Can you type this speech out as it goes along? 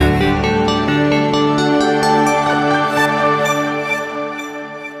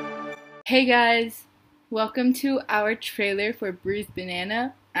Hey guys, welcome to our trailer for Bruised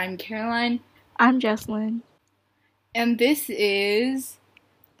Banana. I'm Caroline, I'm Jesslyn. and this is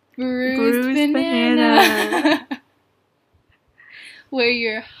Bruised Bruised Banana, Banana. where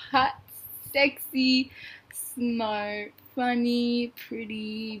you're hot, sexy, smart, funny,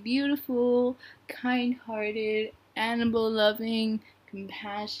 pretty, beautiful, kind-hearted, animal-loving,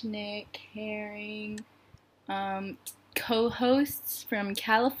 compassionate, caring, co-hosts from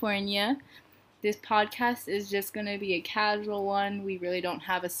California. This podcast is just going to be a casual one. We really don't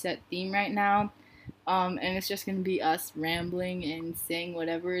have a set theme right now. And it's just going to be us rambling and saying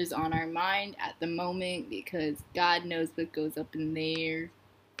whatever is on our mind at the moment because God knows what goes up in there.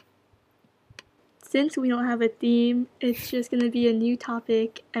 Since we don't have a theme, it's just going to be a new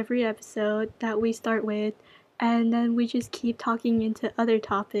topic every episode that we start with, and then we just keep talking into other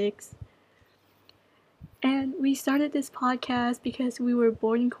topics. And we started this podcast because we were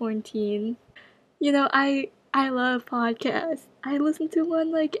bored in quarantine. You know, I love podcasts. I listen to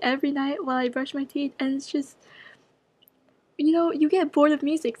one like every night while I brush my teeth, and it's just, you get bored of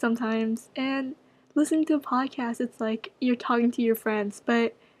music sometimes, and listening to a podcast, it's like you're talking to your friends,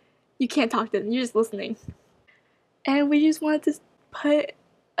 but you can't talk to them, you're just listening. And we just wanted to put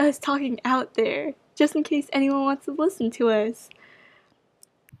us talking out there, just in case anyone wants to listen to us.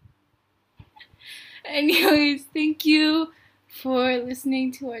 Anyways, thank you for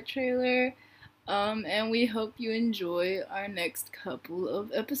listening to our trailer. And we hope you enjoy our next couple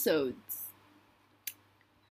of episodes.